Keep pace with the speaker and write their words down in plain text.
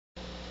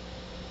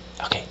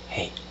Okay,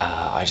 hey,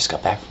 I just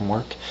got back from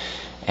work,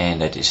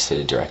 and I just did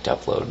a direct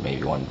upload.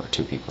 Maybe 1 or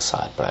 2 people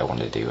saw it, but I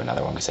wanted to do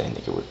another one because I didn't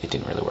think it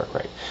didn't really work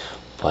right.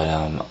 But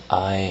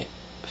I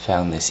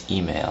found this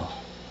email,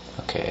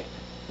 okay,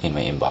 in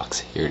my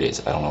inbox. Here it is.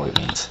 I don't know what it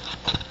means.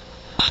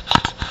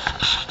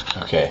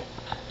 Okay,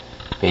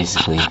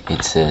 basically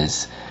it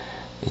says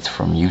it's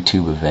from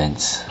YouTube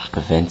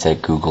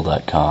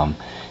events@google.com,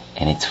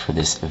 and it's for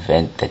this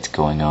event that's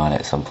going on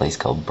at some place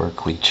called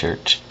Berkeley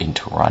Church in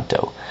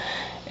Toronto.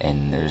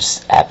 And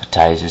there's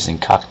appetizers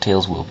and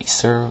cocktails will be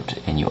served,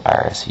 and you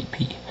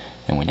RSVP.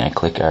 And when I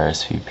click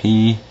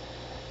RSVP,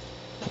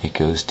 it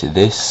goes to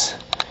this,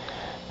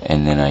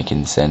 and then I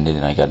can send it.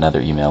 And I got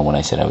another email when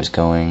I said I was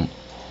going,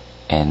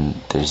 and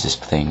there's this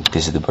thing.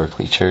 This is the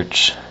Berkeley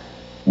Church,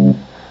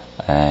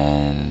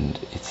 and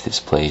it's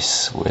this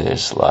place where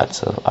there's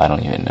lots of, I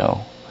don't even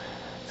know.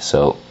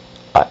 So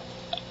I'm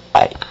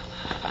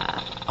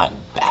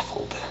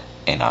baffled.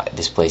 And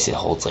this place, it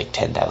holds like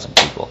 10,000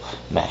 people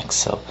max,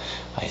 so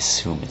I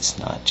assume it's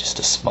not just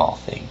a small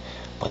thing.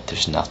 But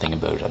there's nothing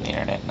about it on the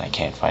internet, and I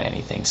can't find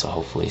anything. So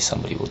hopefully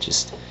somebody will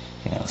just,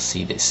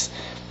 see this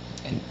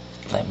and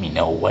let me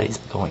know what is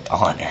going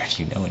on, or if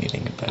you know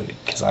anything about it,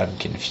 because I'm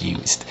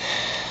confused.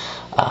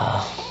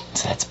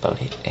 So that's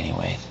about it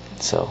anyway.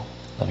 So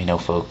let me know,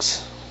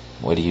 folks.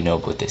 What do you know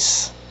about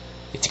this?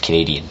 It's a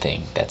Canadian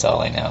thing. That's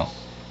all I know.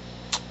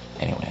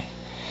 Anyway,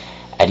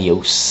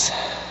 adios.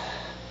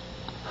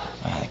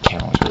 The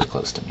camera was really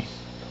close to me.